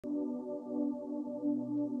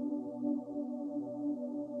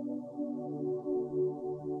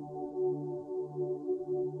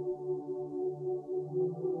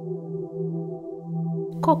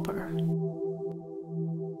Copper.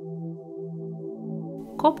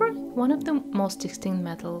 Copper, one of the most distinct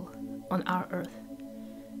metals on our Earth.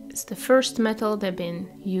 It's the first metal that been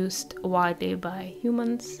used widely by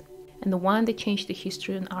humans and the one that changed the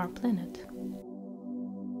history on our planet.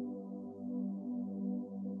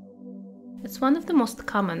 It's one of the most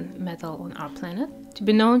common metals on our planet, to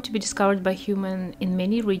be known to be discovered by humans in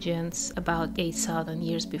many regions about 8,000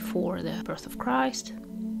 years before the birth of Christ.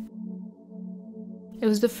 It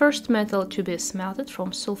was the first metal to be smelted from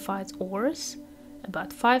sulfide ores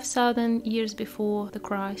about 5,000 years before the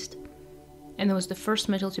Christ, and it was the first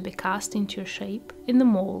metal to be cast into a shape in the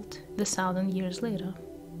mold 1,000 years later.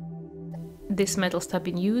 This metal started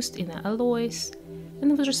being used in alloys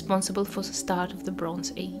and was responsible for the start of the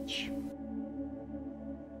Bronze Age.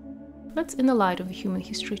 Let's, in the light of human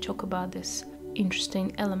history, talk about this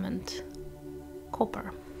interesting element,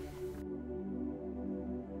 copper.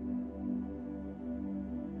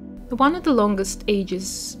 One of the longest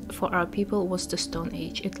ages for our people was the Stone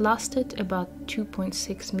Age. It lasted about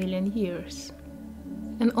 2.6 million years.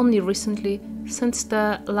 And only recently, since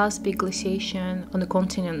the last big glaciation on the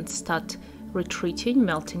continent started retreating,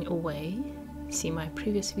 melting away, see my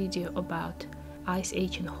previous video about Ice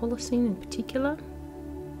Age and Holocene in particular,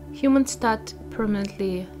 humans start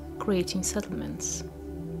permanently creating settlements,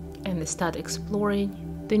 and they start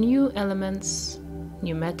exploring the new elements,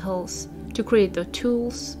 new metals, to create the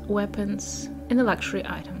tools, weapons, and the luxury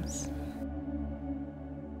items.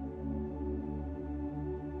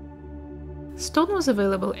 Stone was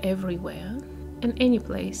available everywhere, in any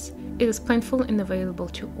place. It is plentiful and available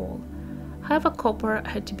to all. However, copper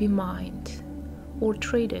had to be mined or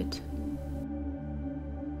traded.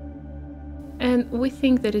 And we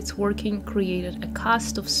think that its working created a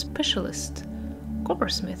caste of specialist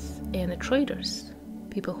coppersmiths and traders,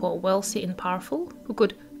 people who are wealthy and powerful, who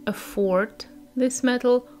could afford this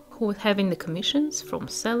metal, who were having the commissions from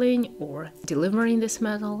selling or delivering this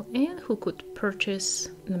metal, and who could purchase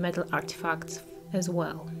the metal artifacts as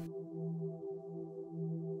well.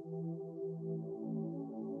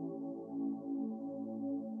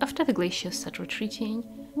 After the glaciers started retreating,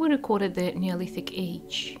 we recorded the Neolithic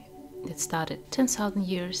Age that started 10,000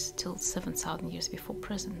 years till 7,000 years before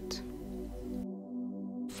present.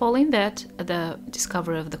 Following that, the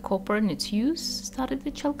discovery of the copper and its use started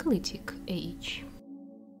the Chalcolithic Age.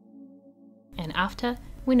 And after,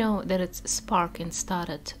 we know that its sparking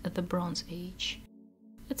started at the Bronze Age.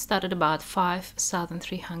 It started about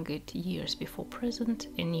 5,300 years before present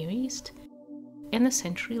in Near East, and a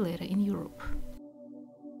century later in Europe.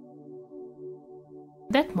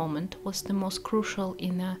 That moment was the most crucial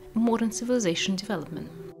in modern civilization development.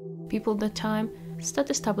 People at that time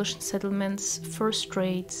started establishing settlements, first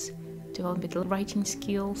trades, developing writing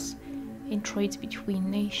skills, and trades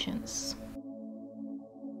between nations.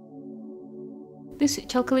 This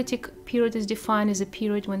Chalcolithic period is defined as a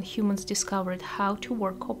period when humans discovered how to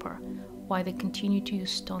work copper, while they continued to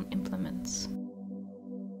use stone implements.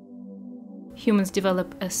 Humans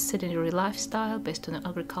develop a sedentary lifestyle based on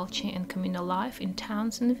agriculture and communal life in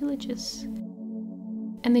towns and villages.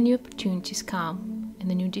 And the new opportunities come, and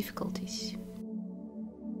the new difficulties.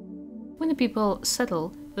 When the people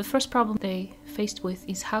settle, the first problem they faced with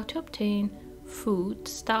is how to obtain food,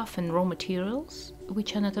 stuff, and raw materials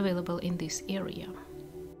which are not available in this area.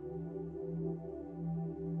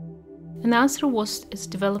 And the answer was its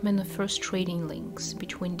development of first trading links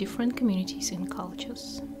between different communities and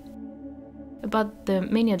cultures. About the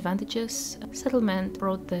many advantages, settlement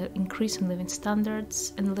brought the increase in living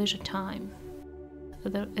standards and leisure time.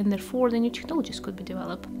 And therefore the new technologies could be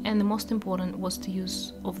developed, and the most important was the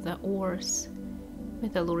use of the ores,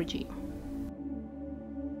 metallurgy.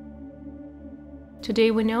 Today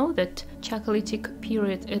we know that Chalcolithic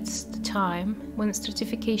period is the time when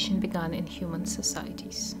stratification began in human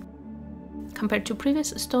societies. Compared to previous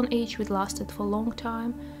Stone Age, which lasted for a long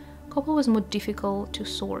time, copper was more difficult to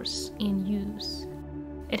source and use.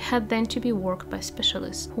 It had then to be worked by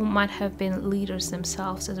specialists who might have been leaders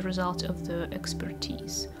themselves as a result of their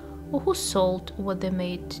expertise, or who sold what they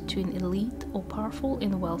made to an elite or powerful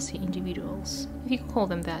and wealthy individuals, if you could call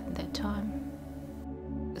them that at that time.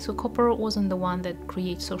 So copper wasn't the one that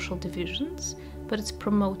creates social divisions, but it's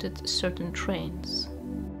promoted certain trends.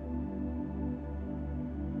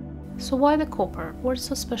 So why the copper? What's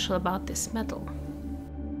so special about this metal?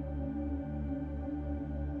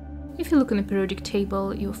 If you look in the periodic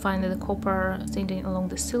table, you'll find that the copper standing along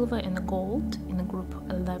the silver and the gold in the group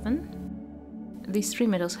 11. These three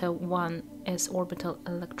metals have one s orbital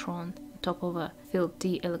electron on top of a filled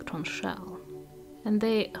d electron shell, and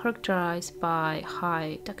they are characterized by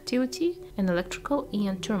high ductility and electrical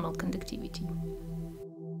and thermal conductivity.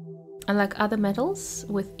 Unlike other metals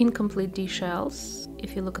with incomplete D shells,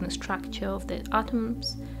 if you look at the structure of the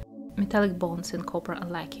atoms, metallic bonds in copper are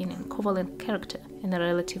lacking in covalent character and are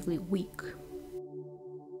relatively weak.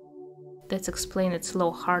 That's explained its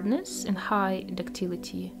low hardness and high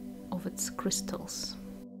ductility of its crystals.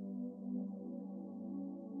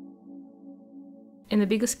 In the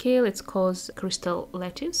bigger scale, its cause crystal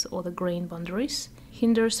lattice, or the grain boundaries,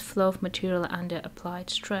 hinders flow of material under applied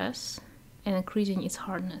stress and increasing its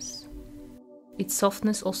hardness. Its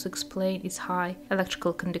softness also explains its high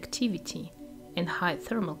electrical conductivity and high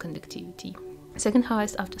thermal conductivity, second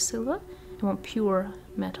highest after silver, among pure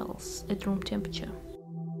metals at room temperature.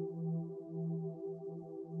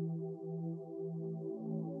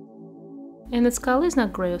 And its color is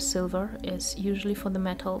not gray or silver, as usually for the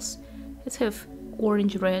metals. It has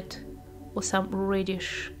orange-red or some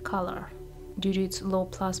reddish color due to its low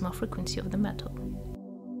plasma frequency of the metal.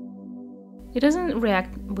 It doesn't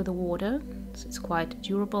react with the water, so it's quite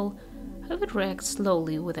durable. However, it reacts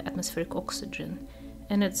slowly with the atmospheric oxygen,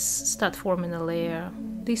 and it starts forming a layer.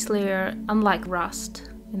 This layer, unlike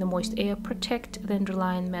rust in the moist air, protect the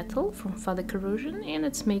underlying metal from further corrosion, and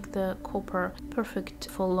it's make the copper perfect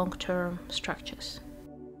for long-term structures.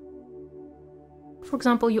 For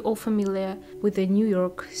example, you're all familiar with the New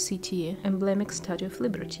York City emblematic Statue of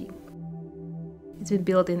Liberty. It's been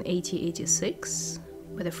built in 1886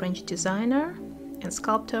 by the French designer and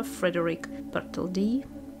sculptor Frédéric Bertholdi,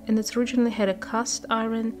 and it originally had a cast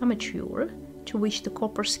iron armature to which the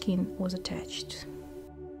copper skin was attached.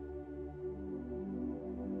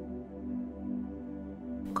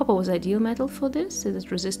 Copper was ideal metal for this, as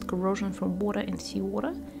it resists corrosion from water and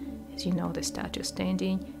seawater. As you know, the statue is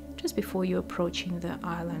standing just before you're approaching the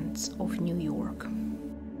islands of New York.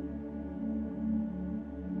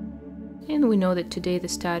 And we know that today the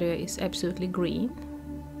statue is absolutely green.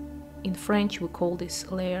 In French we call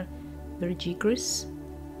this layer verdigris,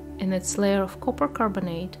 and it's a layer of copper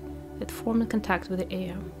carbonate that forms in contact with the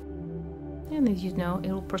air. And as you know,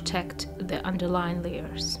 it will protect the underlying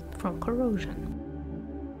layers from corrosion.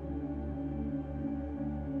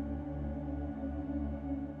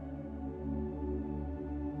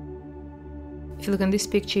 If you look in this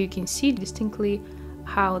picture, you can see distinctly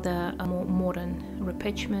how the more modern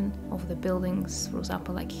repetchment of the buildings, for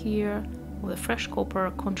example like here, with the fresh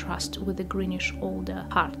copper, contrast with the greenish older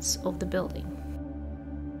parts of the building.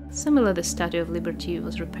 Similar, the Statue of Liberty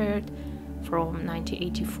was repaired from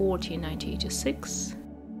 1984 to 1986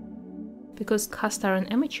 because cast iron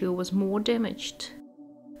armature was more damaged.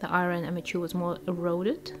 The iron armature was more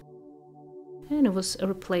eroded, and it was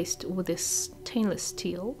replaced with this stainless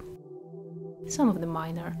steel. Some of the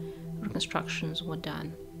minor reconstructions were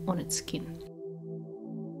done on its skin.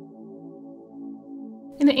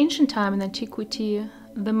 In the ancient time, in antiquity,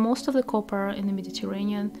 the most of the copper in the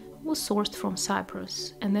Mediterranean was sourced from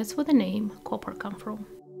Cyprus, and that's where the name copper comes from.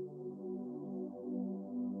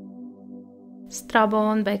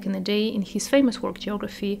 Strabon, back in the day, in his famous work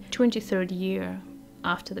Geography, 23rd year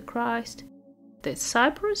after the Christ, that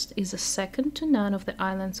Cyprus is the second to none of the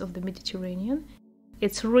islands of the Mediterranean.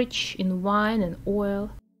 It's rich in wine and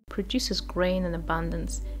oil, produces grain in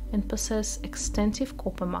abundance, and possesses extensive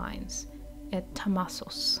copper mines at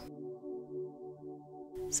Tamassos.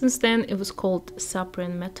 Since then, it was called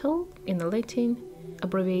Cyprian metal in the Latin,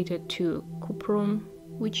 abbreviated to cuprum,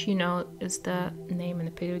 which you know is the name in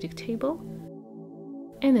the periodic table,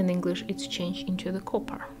 and in English it's changed into the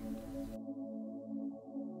copper.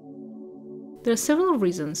 There are several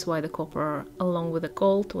reasons why the copper, along with the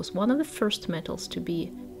gold, was one of the first metals to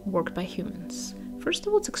be worked by humans. First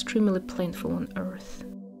of all, it's extremely plentiful on Earth.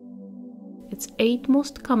 It's the 8th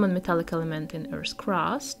most common metallic element in Earth's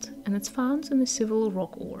crust, and it's found in the civil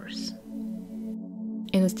rock ores.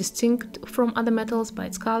 And it's distinct from other metals by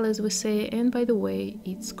its color, as we say, and by the way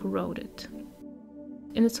it's corroded.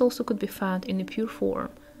 And it also could be found in a pure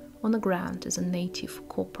form on the ground as a native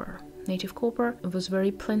copper. Native copper was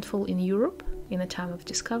very plentiful in Europe in the time of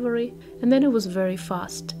discovery, and then it was very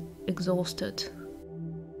fast exhausted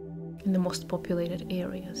in the most populated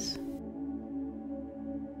areas.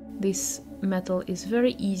 This metal is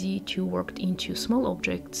very easy to work into small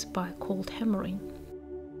objects by cold hammering.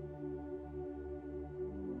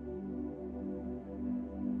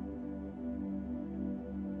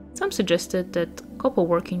 Some suggested that copper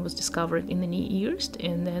working was discovered in the Near East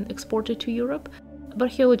and then exported to Europe, but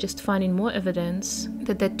archaeologists finding more evidence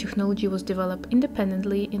that that technology was developed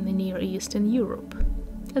independently in the Near East and Europe,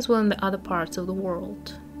 as well in the other parts of the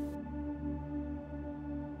world.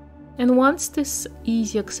 And once these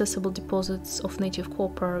easy accessible deposits of native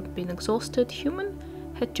copper been exhausted, humans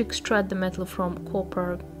had to extract the metal from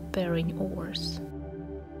copper-bearing ores.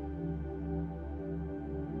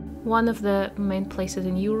 One of the main places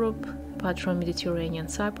in Europe, apart from Mediterranean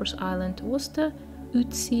Cyprus island, was the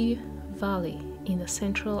Ötzi Valley in the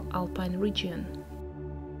central Alpine region.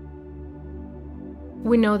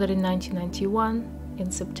 We know that in 1991,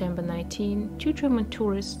 in September 19, two German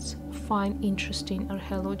tourists find interesting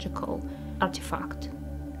archaeological artifact,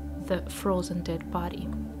 the frozen dead body.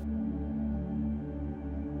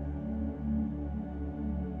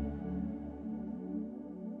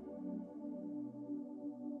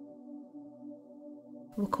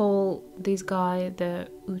 We call this guy the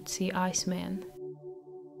Ötzi the Iceman.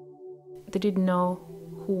 They didn't know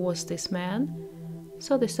who was this man,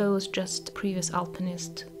 so they thought it was just a previous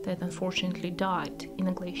alpinist that unfortunately died in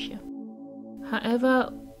a glacier.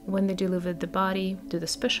 However, when they delivered the body to the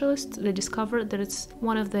specialist, they discovered that it's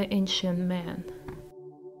one of the ancient men.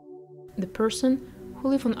 The person who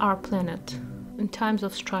lived on our planet in times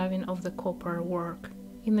of striving of the copper work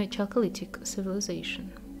in the chalcolithic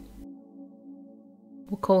civilization.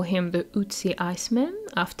 We call him the Ötzi the Iceman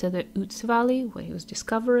after the Ötzi Valley where he was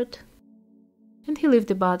discovered, and he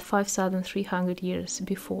lived about 5,300 years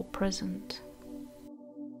before present.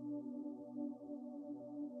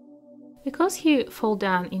 Because he fell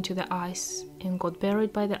down into the ice and got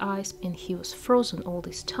buried by the ice, and he was frozen all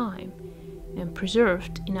this time and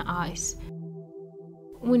preserved in the ice,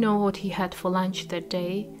 we know what he had for lunch that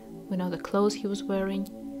day, we know the clothes he was wearing,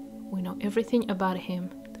 we know everything about him,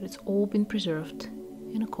 that it's all been preserved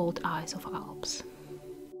in the cold ice of Alps.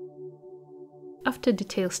 After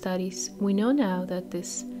detailed studies, we know now that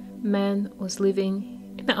this man was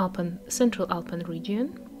living in the central Alpine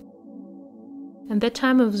region, and that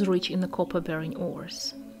time it was rich in the copper-bearing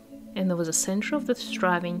ores, and there was a center of the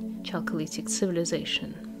thriving chalcolithic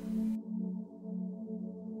civilization.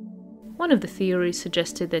 One of the theories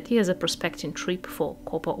suggested that he has a prospecting trip for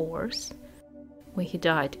copper ores when he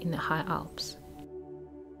died in the high Alps.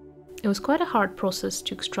 It was quite a hard process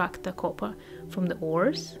to extract the copper from the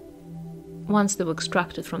ores. Once they were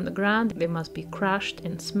extracted from the ground, they must be crushed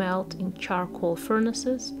and smelt in charcoal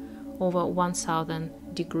furnaces over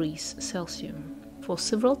 1000 degrees Celsius for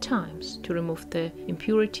several times to remove the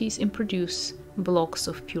impurities and produce blocks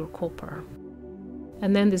of pure copper.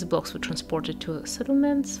 And then these blocks were transported to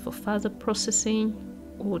settlements for further processing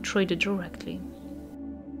or traded directly.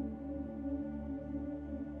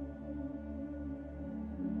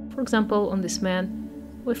 For example, on this man,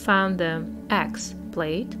 we found the axe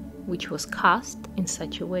blade, which was cast in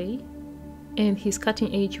such a way, and his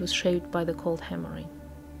cutting edge was shaped by the cold hammering.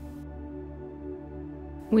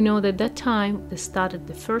 We know that at that time they started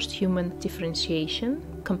the first human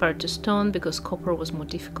differentiation compared to stone because copper was more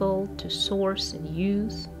difficult to source and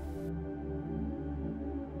use.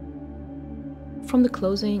 From the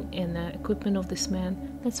clothing and the equipment of this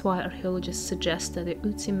man, that's why archaeologists suggest that the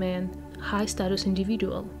Ötzi man, high status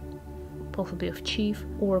individual, possibly of chief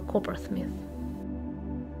or coppersmith.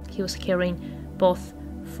 He was carrying both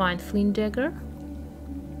fine flint dagger,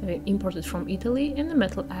 imported from Italy, and a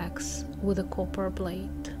metal axe with a copper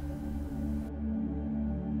blade.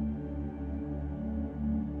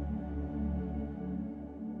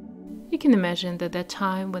 You can imagine that at that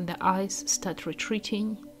time when the ice started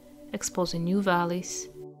retreating, exposing new valleys,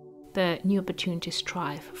 the new opportunities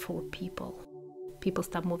thrive for people. People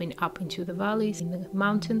start moving up into the valleys, in the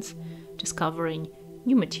mountains, discovering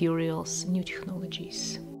new materials, new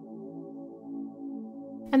technologies.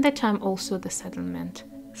 And that time also the settlement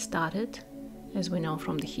started, as we know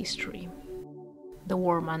from the history. The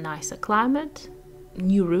warmer, nicer climate,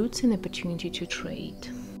 new routes and opportunity to trade.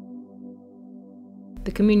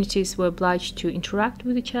 The communities were obliged to interact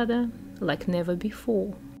with each other like never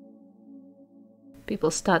before.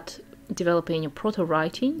 People start developing a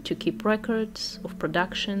proto-writing to keep records of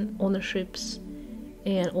production, ownerships,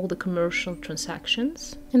 and all the commercial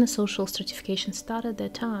transactions. And the social stratification started at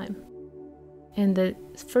that time. And the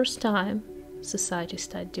first time society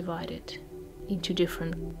started divided into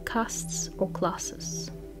different castes or classes.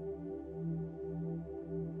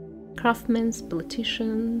 Craftsmen,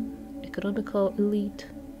 politicians, economical elite,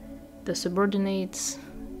 the subordinates,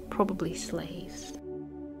 probably slaves.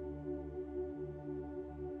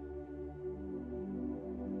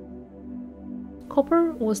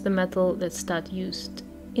 Copper was the metal that started used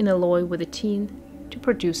in alloy with the tin to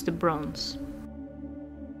produce the bronze.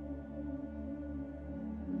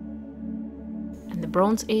 And the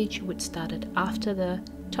Bronze Age, which started after the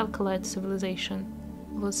Chalcolithic civilization,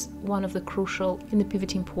 was one of the crucial and the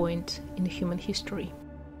pivoting point in the human history.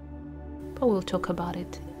 But we'll talk about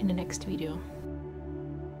it in the next video.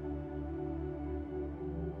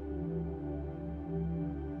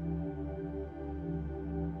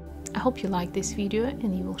 I hope you like this video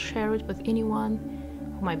and you will share it with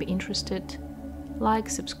anyone who might be interested. Like,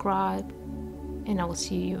 subscribe, and I will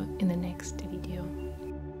see you in the next video.